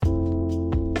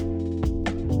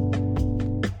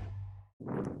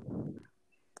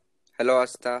Hello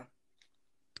Asta,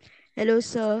 hello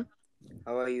sir.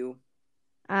 how are you?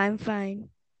 I am fine.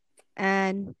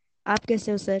 And आप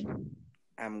कैसे हो sir?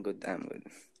 I'm good, I'm good.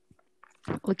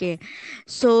 Okay.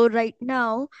 So right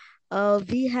now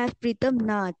we have Pritam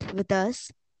Nath with us,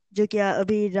 जो कि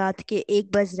अभी रात के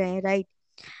 1 बज रहे हैं, राइट?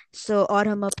 सो और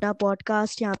हम अपना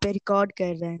पॉडकास्ट यहाँ पे रिकॉर्ड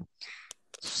कर रहे हैं।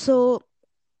 सो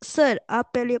सर,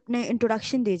 आप पहले अपने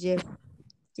इंट्रोडक्शन दीजिए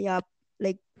कि आप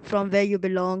like from where you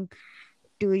belong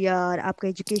to, यार आपका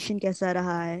एजुकेशन कैसा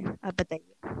रहा है, आप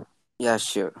बताइए। Yeah,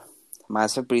 sure.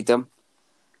 Myself Preetham.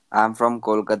 I'm from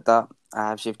Kolkata. I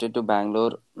have shifted to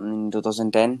Bangalore in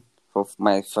 2010 for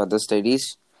my further studies.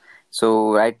 So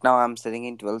right now I'm studying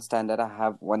in 12th standard. I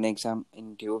have one exam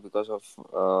in due because of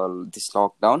this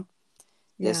lockdown.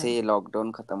 या जैसे ये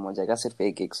lockdown खत्म हो जाएगा सिर्फ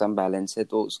एक exam balance है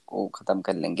तो उसको खत्म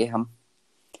कर लेंगे हम।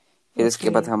 फिर इसके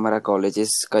ओके। बाद हमारा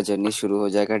कॉलेजेस का जर्नी शुरू हो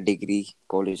जाएगा। डिग्री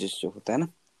कॉलेजेस जो होता है ना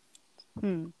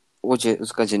हम्म।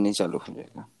 उसका जर्नी चालू हो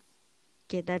जाएगा।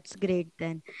 Okay, that's great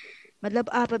then. मतलब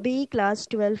आप अभी क्लास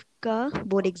 12 का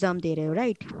बोर्ड एग्जाम दे रहे हो,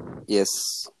 right? Yes.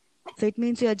 So it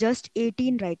means you are just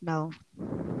 18 right now.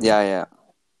 या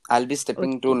I'll be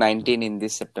stepping to okay. 19 in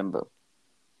this September.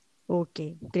 Okay,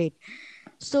 great.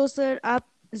 So sir, आप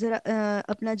जरा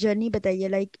अपना जर्नी बताइए।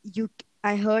 Like you,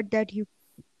 I heard that you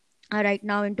are right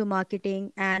now into marketing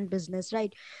and business,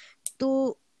 right?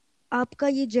 तो आपका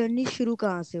ये journey शुरू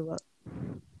कहाँ से हुआ?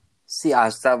 See,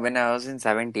 Asta, when I was in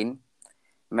 17,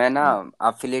 मैं ना हम्म।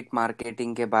 अफिलिएट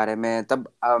मार्केटिंग के बारे में तब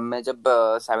मैं जब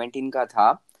 17 का था,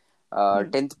 हम्म।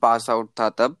 10th पास आउट था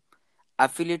तब।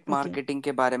 Affiliate okay. मार्केटिंग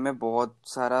के बारे में बहुत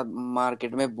सारा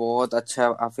मार्केट में बहुत अच्छा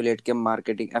अफिलिएट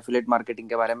मार्केटिंग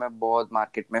के बारे में बहुत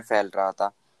मार्केट में फैल रहा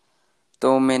था।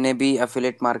 तो मैंने भी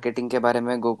अफिलिएट मार्केटिंग के बारे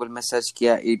में गूगल में सर्च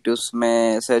किया, ईटूस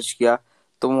में सर्च किया।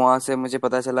 तो वहां से मुझे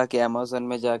पता चला कि अमेजोन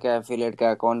में जाके अफिलिएट का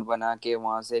अकाउंट बना के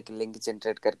वहां से एक लिंक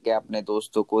जनरेट करके अपने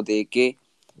दोस्तों को दे के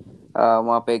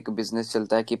वहां पे एक बिजनेस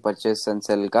चलता है कि परचेस एंड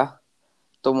सेल का।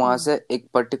 तो वहां हम्म। से एक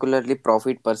पर्टिकुलरली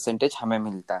प्रॉफिट परसेंटेज हमें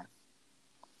मिलता है।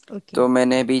 ओके। तो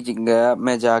मैंने भी गया,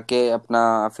 मैं जाके अपना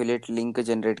अफिलिएट लिंक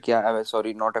जनरेट किया,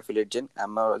 sorry not affiliate,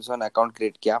 Amazon account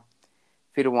create किया।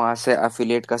 फिर वहां से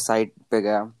अफिलिएट का साइट पे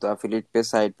गया, तो अफिलिएट पे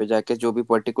साइट पे जाके जो भी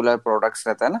पर्टिकुलर प्रोडक्ट्स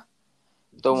रहता है ना,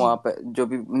 तो वहां जी। पे जो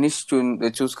भी निश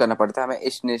चूज करना पड़ता है हमें,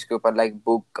 इस निश के ऊपर लाइक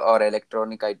बुक और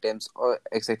इलेक्ट्रॉनिक आइटम्स और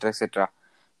एक्सेट्रा एक्सेट्रा,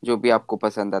 जो भी आपको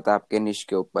पसंद आता है आपके निश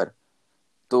के ऊपर।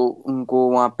 तो उनको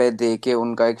वहां पे दे के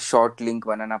उनका एक शॉर्ट लिंक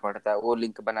बनाना पड़ता है। वो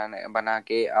लिंक बना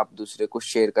के आप दूसरे को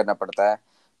शेयर करना पड़ता है।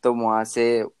 तो वहां से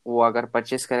वो अगर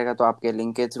परचेस करेगा तो आपके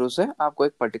लिंक के थ्रू से आपको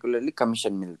एक पर्टिकुलरली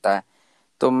कमीशन मिलता है।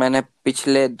 तो मैंने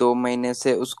पिछले 2 महीने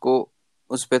से उसको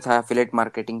उस पे था, एफिलेट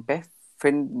मार्केटिंग पे।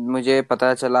 फिर मुझे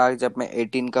पता चला जब मैं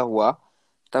 18 का हुआ,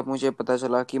 तब मुझे पता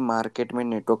चला कि मार्केट में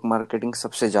नेटवर्क मार्केटिंग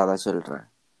सबसे ज्यादा चल रहा है।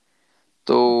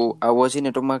 तो okay. I was in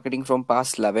network marketing from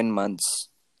past 11 months।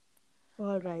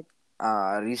 Alright.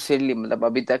 Recently मतलब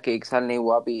अभी तक 1 साल नहीं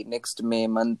हुआ, अभी नेक्स्ट में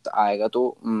मंथ आएगा तो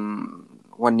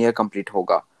 1 year कंप्लीट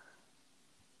होगा।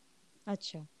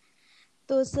 अच्छा।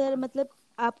 तो सर मतलब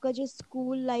आपका जो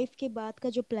स्कूल लाइफ के बाद का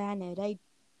जो प्लान है, राइट?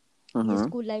 ये हम्म।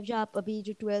 स्कूल लाइफ जो आप अभी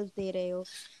जो 12th दे रहे हो,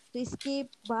 तो इसके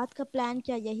बाद का प्लान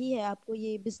क्या यही है, आपको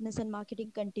ये बिजनेस एंड मार्केटिंग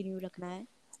कंटिन्यू रखना है?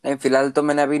 नहीं, फिलहाल तो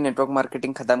मैंने अभी नेटवर्क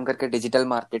मार्केटिंग खत्म करके डिजिटल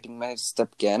मार्केटिंग में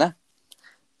स्टेप किया है ना।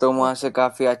 तो वहां से ओके।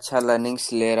 काफी अच्छा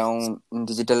लर्निंग्स ले रहा हूँ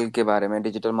डिजिटल के बारे में,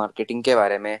 डिजिटल मार्केटिंग के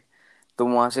बारे में। तो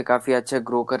वहां से काफी अच्छा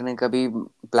ग्रो करने का भी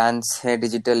प्लान्स है।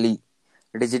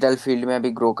 डिजिटल फील्ड में अभी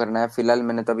ग्रो करना है। फिलहाल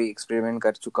मैंने तभी एक्सपेरिमेंट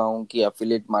कर चुका हूँ कि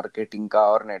अफिलिएट मार्केटिंग का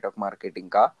और नेटवर्क मार्केटिंग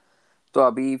का। तो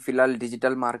अभी फिलहाल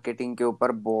डिजिटल मार्केटिंग के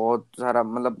ऊपर बहुत सारा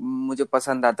मतलब मुझे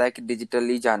पसंद आता है कि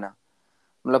डिजिटली जाना,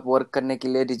 मतलब वर्क करने के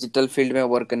लिए, डिजिटल फील्ड में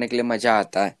वर्क करने के लिए मजा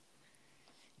आता है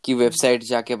कि हम्म। वेबसाइट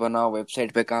जाके बनाओ,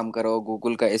 वेबसाइट पे काम करो,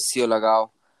 गूगल का एसईओ लगाओ।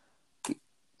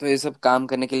 तो ये सब काम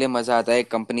करने के लिए मजा आता है,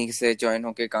 कंपनी से ज्वाइन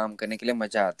होके काम करने के लिए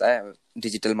मजा आता है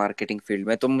डिजिटल मार्केटिंग फील्ड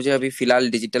में। तो मुझे अभी फिलहाल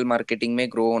डिजिटल मार्केटिंग में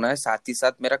ग्रो होना है। साथ ही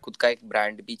साथ मेरा खुद का एक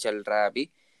ब्रांड भी चल रहा है अभी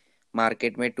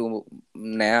मार्केट में। टू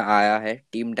नया आया है,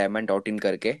 टीम डायमंड डॉट इन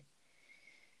करके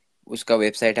उसका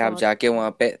वेबसाइट है। आप बहुत जाके अच्छा।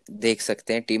 वहाँ पे देख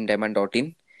सकते हैं, टीम डायमंड डॉट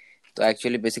इन। तो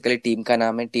एक्चुअली बेसिकली टीम का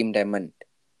नाम है टीम डायमंड।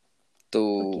 तो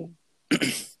ओके।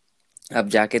 आप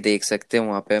जाके देख सकते हैं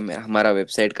वहाँ पे, हमारा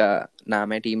वेबसाइट का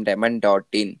नाम है team diamond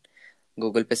dot in.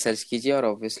 Google पे सर्च कीजिए और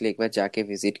ऑब्वियसली एक बार जाके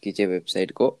विजिट कीजिए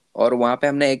वेबसाइट को। और वहाँ पे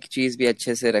हमने एक चीज भी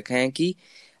अच्छे से रखे हैं कि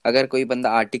अगर कोई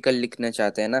बंदा आर्टिकल लिखना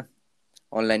चाहते हैं ना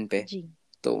ऑनलाइन पे, जी।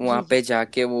 तो वहाँ जी। पे जी।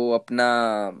 जाके वो अपना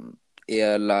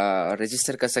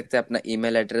रजिस्टर कर सकते हैं, अपना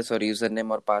ईमेल एड्रेस और यूजर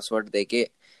नेम और पासवर्ड देके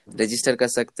रजिस्टर कर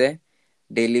सकते हैं।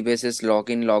 Daily basis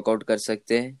log in log out कर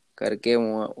सकते हैं। करके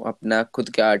वो अपना खुद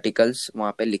के आर्टिकल्स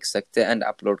वहाँ पे लिख सकते हैं एंड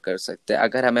अपलोड कर सकते हैं।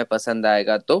 अगर हमें पसंद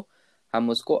आएगा तो हम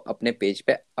उसको अपने पेज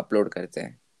पे अपलोड करते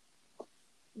हैं।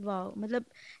 वाह, मतलब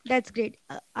दैट्स ग्रेट।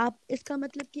 आप इसका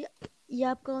मतलब कि ये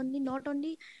आपका ओनली नॉट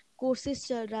ओनली कोर्सेज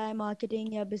चल रहा है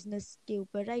मार्केटिंग या बिजनेस के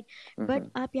ऊपर, राइट, बट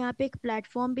हम्म। आप यहाँ पे एक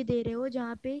प्लेटफॉर्म भी दे रहे हो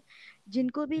जहाँ पे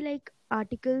जिनको भी लाइक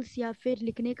आर्टिकल्स या फिर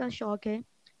लिखने का शौक है,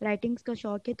 राइटिंग्स का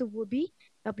शौक है, तो वो भी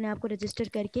अपने आप को रजिस्टर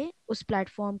करके उस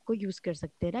प्लेटफॉर्म को यूज कर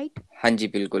सकते हैं, राइट? हाँ जी,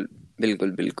 बिल्कुल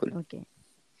बिल्कुल बिल्कुल। ओके।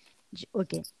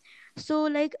 ओके। सो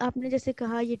लाइक आपने जैसे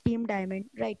कहा ये टीम डायमंड,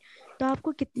 राइट, तो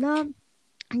आपको कितना,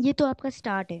 ये तो आपका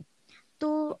स्टार्ट है,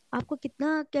 तो आपको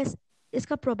कितना कैस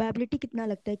इसका प्रोबेबिलिटी कितना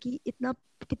लगता है कि इतना,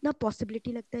 कितना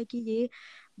पॉसिबिलिटी लगता है कि ये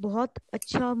बहुत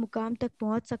अच्छा मुकाम तक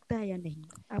पहुंच सकता है या नहीं?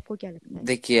 आपको क्या लगता है?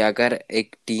 देखिए, अगर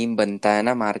एक टीम बनता है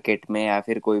ना मार्केट में, या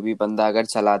फिर कोई भी बंदा अगर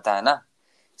चलाता है ना,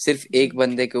 सिर्फ एक जी।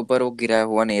 बंदे के ऊपर वो गिरा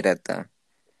हुआ नहीं रहता।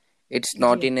 It's ji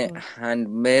not of in course. Hand,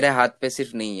 मेरे हाथ पे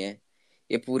सिर्फ नहीं है,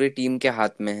 ये पूरे टीम के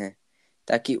हाथ में है।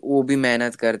 ताकि वो भी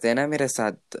मेहनत करते हैं ना मेरे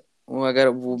साथ, वो अगर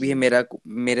वो भी जी।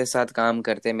 मेरे साथ काम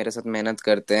करते हैं, मेरे साथ मेहनत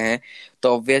करते हैं, तो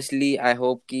ऑब्वियसली आई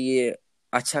होप कि ये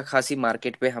अच्छा खासी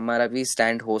मार्केट पे हमारा भी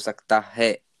स्टैंड हो सकता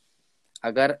है।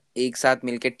 अगर एक साथ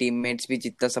मिलके टीममेट्स भी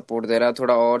जितना सपोर्ट दे रहा,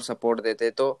 थोड़ा और सपोर्ट देते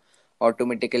तो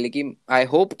ऑटोमेटिकली कि आई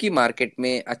होप कि मार्केट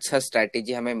में अच्छा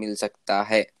स्ट्रैटेजी हमें मिल सकता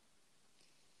है।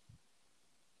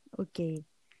 ओके।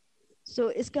 सो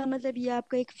इसका मतलब ये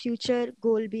आपका एक फ्यूचर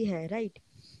गोल भी है, राइट?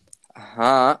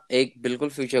 हाँ, एक बिल्कुल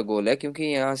फ्यूचर गोल है, क्योंकि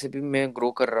यहाँ से भी मैं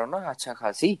ग्रो कर रहा हूँ ना अच्छा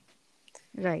खासी।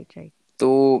 Right, right.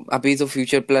 तो अभी तो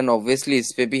फ्यूचर प्लान ऑब्वियसली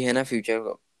इस पे भी है ना, फ्यूचर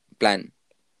प्लान।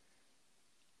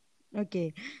 ओके।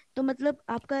 तो मतलब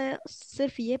आपका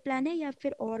सिर्फ ये प्लान है या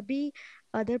फिर और भी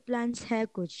अदर प्लान्स है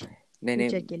कुछ नहीं नहीं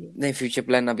फ्यूचर के लिए? नहीं, फ्यूचर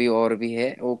प्लान अभी और भी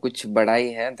है, वो कुछ बड़ा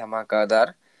ही है,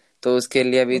 धमाकेदार। तो उसके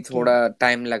लिए अभी ओके। थोड़ा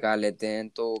टाइम लगा लेते हैं,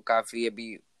 तो काफी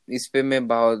अभी इस पे मैं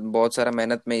बहुत बहुत सारा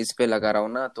मेहनत मैं इस पे लगा रहा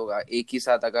हूँ ना, तो एक ही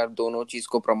साथ अगर दोनों चीज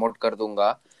को प्रमोट कर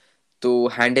दूंगा तो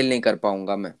हैंडल नहीं कर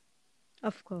पाऊंगा मैं।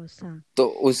 ऑफ कोर्स, हाँ। तो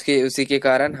उसके उसी के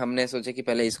कारण हमने सोचा कि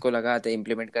पहले इसको लगाते,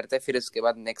 इम्प्लीमेंट करते, फिर उसके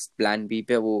बाद नेक्स्ट प्लान बी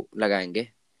पे वो लगाएंगे।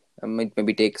 It may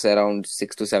be takes around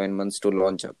 6 to 7 months to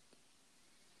launch up.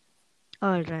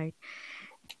 All right.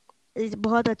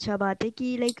 बहुत अच्छा बात है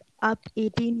कि लाइक आप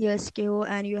 18 इयर्स के हो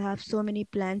and you have so many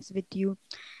plans with you,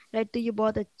 right, तो ये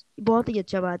बहुत ही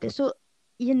अच्छा बात है। सो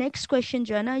ये नेक्स्ट क्वेश्चन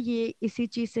जो है ना, ये इसी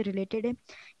चीज से रिलेटेड है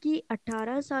कि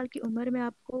 18 साल की उम्र में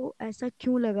आपको ऐसा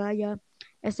क्यों लगा, या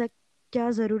ऐसा क्या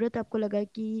जरूरत आपको लगा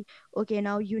कि okay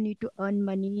now you need to earn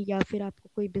money, या फिर आपको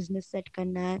कोई बिजनेस सेट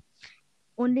करना है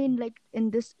only in like in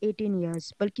this 18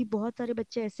 years? बल्कि बहुत सारे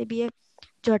बच्चे ऐसे भी है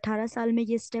जो 18 साल में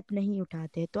ये स्टेप नहीं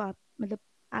उठाते, तो आप मतलब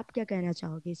आप क्या कहना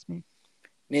चाहोगे इसमें?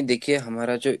 नहीं, देखिए,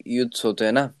 हमारा जो यूथ्स होते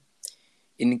हैं ना,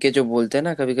 इनके जो बोलते हैं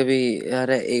ना कभी कभी,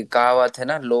 यार एक कहावत है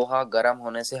ना, लोहा गर्म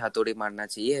होने से हथौड़ी मारना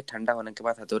चाहिए, ठंडा होने के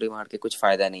बाद हथौड़ी मार के कुछ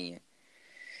फायदा नहीं है।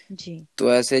 जी।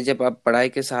 तो ऐसे जब आप पढ़ाई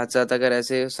के साथ साथ अगर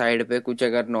ऐसे साइड पे कुछ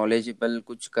अगर नॉलेजेबल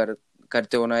कुछ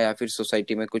करते हो ना, या फिर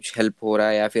सोसाइटी में कुछ हेल्प हो रहा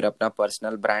है, या फिर अपना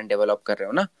पर्सनल ब्रांड डेवलप कर रहे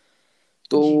हो ना, जी।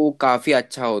 तो काफी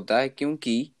अच्छा होता है।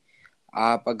 क्योंकि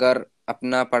आप अगर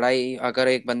अपना पढ़ाई, अगर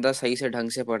एक बंदा सही से ढंग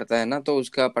से पढ़ता है ना, तो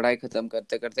उसका पढ़ाई खत्म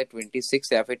करते करते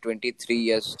 26 या फिर 23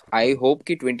 ईयर्स, आई होप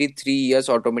कि 23 ईयर्स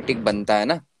ऑटोमेटिक बनता है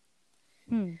ना।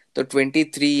 हम्म। तो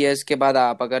 23 ईयर्स के बाद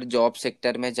आप अगर जॉब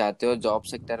सेक्टर में जाते हो, जॉब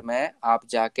सेक्टर में आप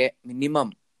जाके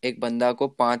मिनिमम एक बंदा को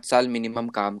 5 साल मिनिमम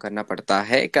काम करना पड़ता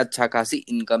है एक अच्छा खासी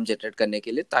इनकम जनरेट करने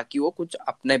के लिए, ताकि वो कुछ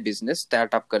अपने बिजनेस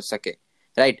स्टार्टअप कर सके,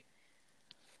 राइट।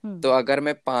 हम्म। तो अगर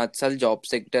मैं 5 साल जॉब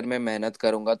सेक्टर में मेहनत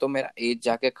करूंगा तो मेरा एज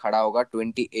जाके खड़ा होगा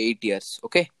 28 ईयर्स,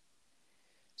 ओके। या।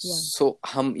 सो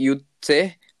हम यूथ से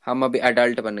हम अभी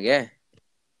अडल्ट बन गए।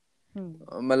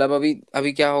 हम्म। मतलब अभी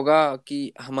अभी क्या होगा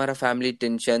कि हमारा फैमिली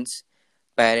टेंशन्स,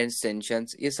 पेरेंट्स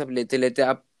टेंशन्स, ये सब लेते लेते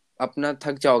आप अपना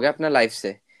थक जाओगे अपना लाइफ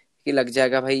से, कि लग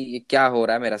जाएगा भाई ये क्या हो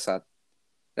रहा है मेरा साथ,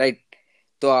 राइट।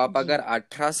 तो आप जी। अगर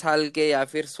 18 साल के या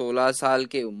फिर 16 साल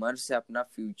के उम्र से अपना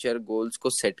फ्यूचर गोल्स को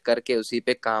सेट करके उसी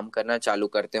पे काम करना चालू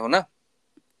करते हो ना,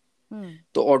 हम्म।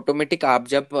 तो ऑटोमेटिक आप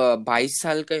जब 22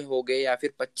 साल के होगे या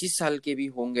फिर 25 साल के भी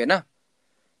होंगे ना,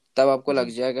 तब आपको लग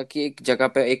जी। जाएगा कि एक जगह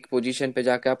पे एक पोजीशन पे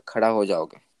जाके आप खड़ा हो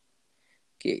जाओगे,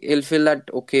 कि you'll feel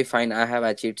that okay fine I have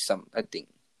achieved something।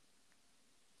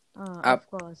 हाँ, आप ऑफ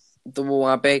कोर्स। तो वो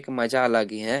वहां पे एक मजा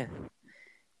अलग ही है।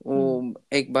 वो हम्म।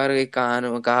 एक बार एक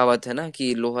कहावत है ना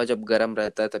कि लोहा जब गर्म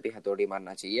रहता है तभी हथौड़ी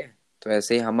मारना चाहिए। तो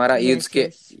ऐसे ही हमारा यस,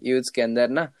 यस। यूथ्स के अंदर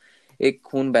ना एक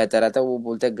खून बहता रहता है, वो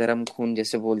बोलते हैं गर्म खून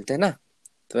जैसे बोलते हैं ना,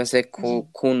 तो वैसे जी।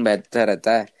 खून बहता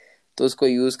रहता है। तो उसको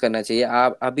यूज करना चाहिए।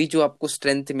 आप अभी जो आपको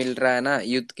स्ट्रेंथ मिल रहा है ना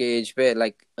यूथ के एज पे,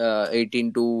 लाइक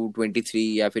 18 to 23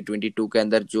 या फिर 22 के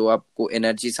अंदर जो आपको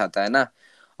एनर्जीज आता है ना,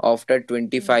 आफ्टर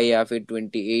 25 या फिर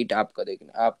 28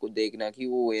 आपको देखना कि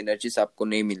वो एनर्जीज आपको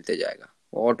नहीं मिलते जाएगा,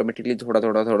 वो ऑटोमेटिकली थोड़ा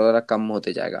थोड़ा थोड़ा थोड़ा कम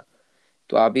होते जाएगा।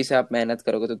 तो अभी से आप मेहनत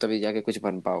करोगे तो तभी जाके कुछ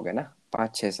बन पाओगे ना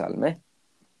 5-6 साल में।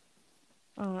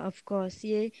 ऑफ कोर्स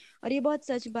ये, और ये बहुत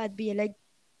सच बात भी है। लाइक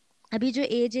अभी जो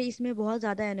एज है इसमें बहुत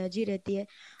ज्यादा एनर्जी रहती है,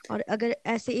 और अगर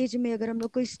ऐसे एज में अगर हम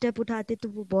लोग कोई स्टेप उठाते तो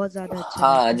वो बहुत ज्यादा अच्छा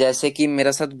हाँ, रहता है। जैसे कि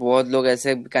मेरे साथ बहुत लोग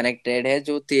ऐसे कनेक्टेड है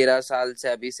जो 13 साल से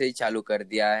अभी से ही चालू कर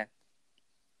दिया है,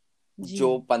 जी।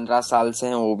 जो 15 साल से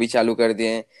हैं वो भी चालू कर दिए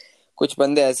हैं, कुछ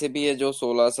बंदे ऐसे भी है जो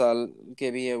 16 साल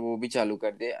के भी है वो भी चालू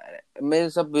कर दिए। मैं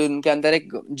सब उनके अंदर एक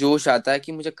जोश आता है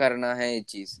कि मुझे करना है ये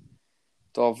चीज,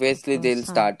 तो of obviously they course will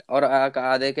हाँ। स्टार्ट। और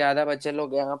आधे के आधा बच्चे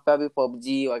लोग यहाँ पे अभी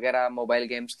पबजी वगैरह मोबाइल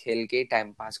गेम्स खेल के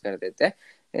टाइम पास कर देते हैं।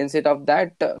 इंस्टेड ऑफ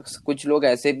दैट कुछ लोग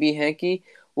ऐसे भी हैं कि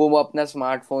वो अपना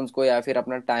स्मार्टफोन्स को या फिर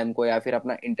अपना टाइम को या फिर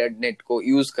अपना इंटरनेट को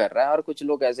यूज कर रहा है, और कुछ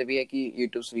लोग ऐसे भी है कि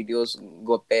यूट्यूब वीडियोस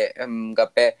गप्पे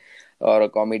गप्पे और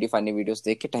कॉमेडी फनी वीडियोस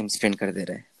देख के टाइम स्पेंड कर दे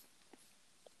रहे हैं।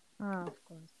 हाँ ऑफ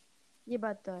कोर्स, ये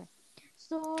बात तो है।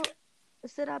 सो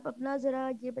सर आप अपना जरा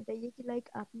ये बताइए कि लाइक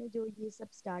आपने जो ये सब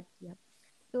स्टार्ट किया,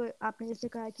 तो आपने जैसे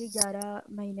कहा कि 11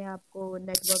 महीने आपको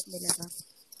नेटवर्क मिला था,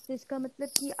 तो इसका मतलब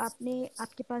कि आपने,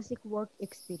 आपके पास एक वर्क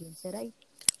एक्सपीरियंस है, राइट?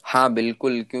 हाँ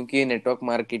बिल्कुल, क्योंकि नेटवर्क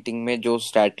मार्केटिंग में जो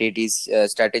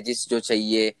स्ट्रैटेजीज जो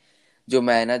चाहिए, जो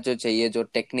मेहनत जो चाहिए, जो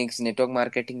टेक्निक्स, नेटवर्क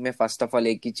मार्केटिंग में फर्स्ट ऑफ ऑल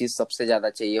एक ही चीज सबसे ज्यादा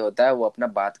चाहिए होता है, वो अपना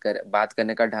बात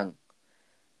करने का ढंग,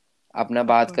 अपना ऑफ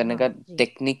बात कोर्स करने हाँ का जी।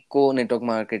 टेक्निक को नेटवर्क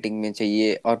मार्केटिंग में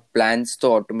चाहिए। और प्लान्स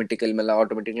तो ऑटोमेटिकली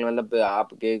मतलब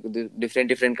आपके डिफरेंट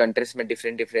डिफरेंट कंट्रीज में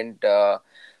डिफरेंट डिफरेंट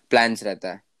प्लान्स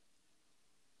रहता है,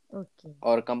 ओके।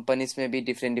 और कंपनीज में भी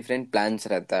डिफरेंट डिफरेंट प्लान्स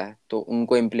रहता है, तो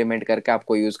उनको इम्प्लीमेंट करके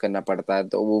आपको यूज करना पड़ता है,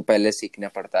 तो वो पहले सीखना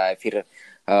पड़ता है। फिर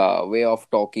वे ऑफ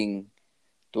टॉकिंग,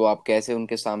 तो आप कैसे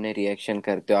उनके सामने रिएक्शन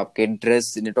करते हो, आपके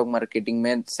ड्रेस, नेटवर्क मार्केटिंग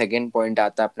में सेकंड पॉइंट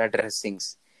आता है अपना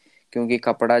ड्रेसिंग्स, क्योंकि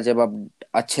कपड़ा जब आप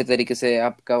अच्छे तरीके से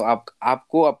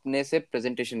आपको अपने से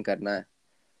प्रेजेंटेशन करना है,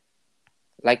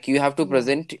 लाइक यू हैव टू या।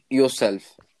 Present yourself,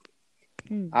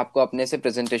 hmm. आपको अपने से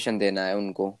प्रेजेंटेशन देना है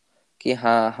उनको कि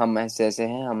हाँ हम ऐसे ऐसे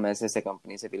हैं, हम ऐसे ऐसे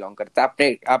कंपनी से बिलोंग करते हैं।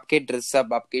 आपने आपके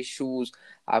ड्रेसअप, आपके शूज,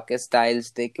 आपके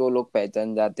स्टाइल्स देख के वो लोग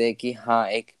पहचान जाते हैं कि हाँ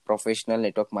एक प्रोफेशनल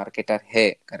नेटवर्क मार्केटर है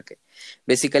करके।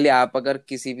 बेसिकली आप अगर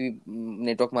किसी भी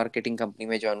नेटवर्क मार्केटिंग कंपनी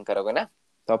में ज्वाइन करोगे ना,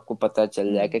 तो आपको पता चल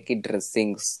हम्म। जाएगा कि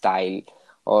ड्रेसिंग स्टाइल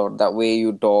और the way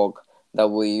you talk, the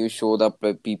way you show the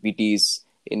PPTs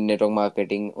in network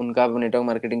marketing, उनका नेटवर्क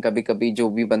मार्केटिंग कभी कभी जो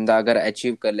भी बंदा अगर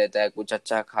अचीव कर लेता है कुछ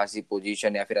अच्छा खासी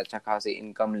पोजीशन या फिर अच्छा खासी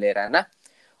इनकम ले रहा है ना,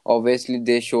 obviously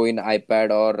they show in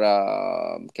iPad और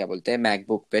क्या बोलते हैं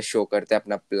मैकबुक पे शो करते हैं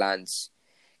अपना प्लान्स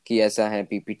कि ऐसा है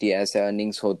पीपीटी, ऐसे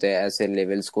अर्निंग्स होते हैं, ऐसे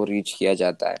लेवल्स को रीच किया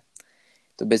जाता है।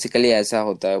 तो बेसिकली ऐसा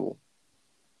होता है वो।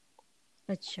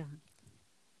 अच्छा।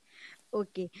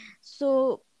 ओके।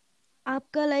 सो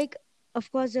आपका लाइक, ऑफ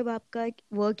कोर्स जब आपका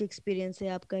वर्क एक्सपीरियंस है,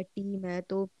 आपका टीम है,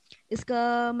 तो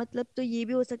इसका मतलब तो ये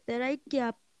भी हो सकता है राइट कि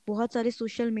आप बहुत सारे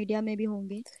सोशल मीडिया में भी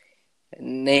होंगे।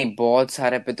 नहीं, बहुत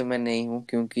सारे पे तो मैं नहीं हूँ,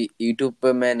 क्योंकि यूट्यूब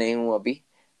पे मैं नहीं हूँ अभी।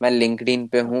 मैं लिंक्डइन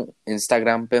पे ओ- हूँ,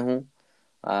 इंस्टाग्राम पे हूँ,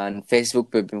 और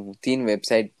फेसबुक पे भी हूँ। 3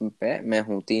 वेबसाइट पे मैं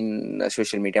हूँ, 3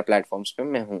 सोशल मीडिया प्लेटफॉर्म्स पे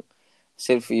मैं हूँ,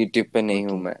 सिर्फ यूट्यूब पे नहीं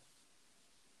हूँ ओके। मैं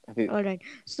अभी। ऑलराइट।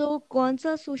 सो कौन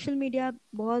सा सोशल मीडिया आप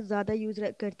बहुत ज़्यादा यूज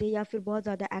करते हैं या फिर बहुत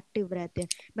ज़्यादा एक्टिव रहते हैं?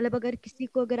 मतलब अगर किसी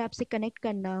को अगर आपसे कनेक्ट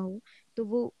करना हो तो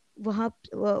वो वहाँ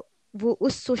वो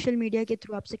उस सोशल मीडिया के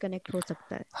थ्रू आपसे कनेक्ट हो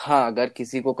सकता है। हाँ, अगर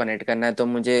किसी को कनेक्ट करना है तो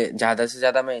मुझे ज्यादा से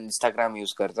ज्यादा मैं इंस्टाग्राम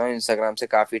यूज करता हूँ, इंस्टाग्राम से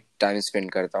काफी टाइम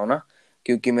स्पेंड करता हूँ ना,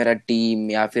 क्योंकि मेरा टीम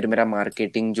या फिर मेरा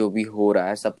मार्केटिंग जो भी हो रहा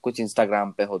है सब कुछ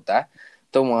इंस्टाग्राम पे होता है,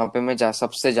 तो वहां पे मैं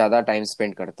सबसे ज्यादा टाइम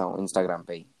स्पेंड करता हूँ इंस्टाग्राम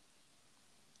पे ही।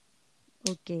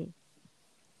 ओके।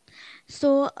 सो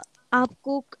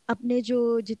आपको अपने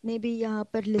जो जितने भी यहाँ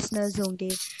पर लिसनर्स होंगे,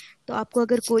 तो आपको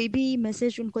अगर कोई भी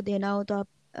मैसेज उनको देना हो तो आप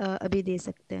अभी दे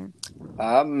सकते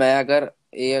हैं। मैं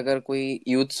अगर कोई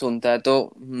यूथ सुनता है तो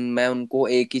मैं उनको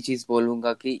एक ही चीज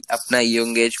बोलूंगा कि अपना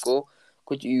यंग एज को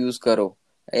कुछ यूज करो,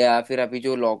 या फिर अभी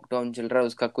जो लॉकडाउन चल रहा है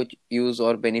उसका कुछ यूज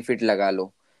और बेनिफिट लगा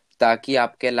लो, ताकि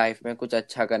आपके लाइफ में कुछ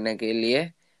अच्छा करने के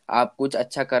लिए आप कुछ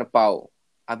अच्छा कर पाओ।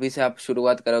 अभी से आप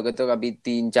शुरुआत करोगे तो अभी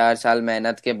 3-4 साल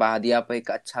मेहनत के बाद ही आप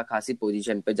एक अच्छा खासी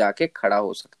पोजीशन पे जाके खड़ा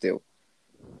हो सकते हो।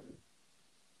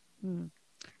 हम्म।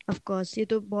 ऑफ कोर्स ये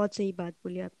तो बहुत सही बात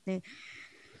बोली आपने।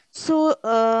 सो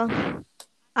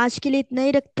आज के लिए इतना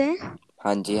ही रखते हैं।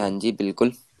 हाँ जी, हाँ जी,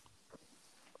 बिल्कुल।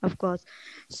 Of course.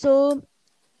 सो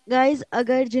गाइस,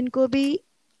 अगर जिनको भी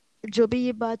जो भी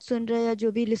ये बात सुन रहे हैं या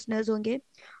जो भी लिसनर्स होंगे,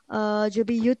 जो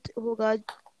भी यूथ होगा,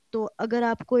 तो अगर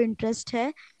आपको इंटरेस्ट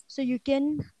है, so you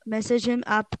can message him,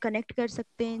 आप कनेक्ट कर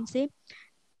सकते हैं इनसे।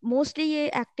 मोस्टली ये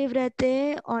एक्टिव रहते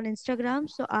हैं ऑन इंस्टाग्राम,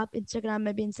 सो आप इंस्टाग्राम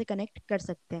में भी इनसे कनेक्ट कर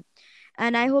सकते हैं।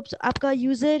 एंड आई होप आपका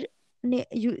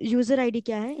यूजर आईडी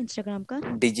क्या है इंस्टाग्राम का?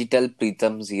 Digital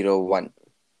Pritam 01।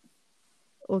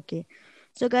 Okay,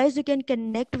 so guys you can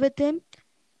connect with him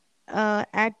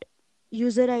at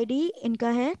user ID इनका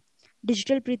है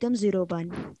digital Pritam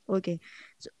 01। Okay,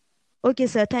 okay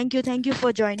sir, thank you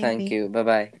for joining thank me. You, bye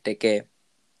bye, take care.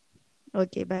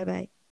 Okay, bye bye.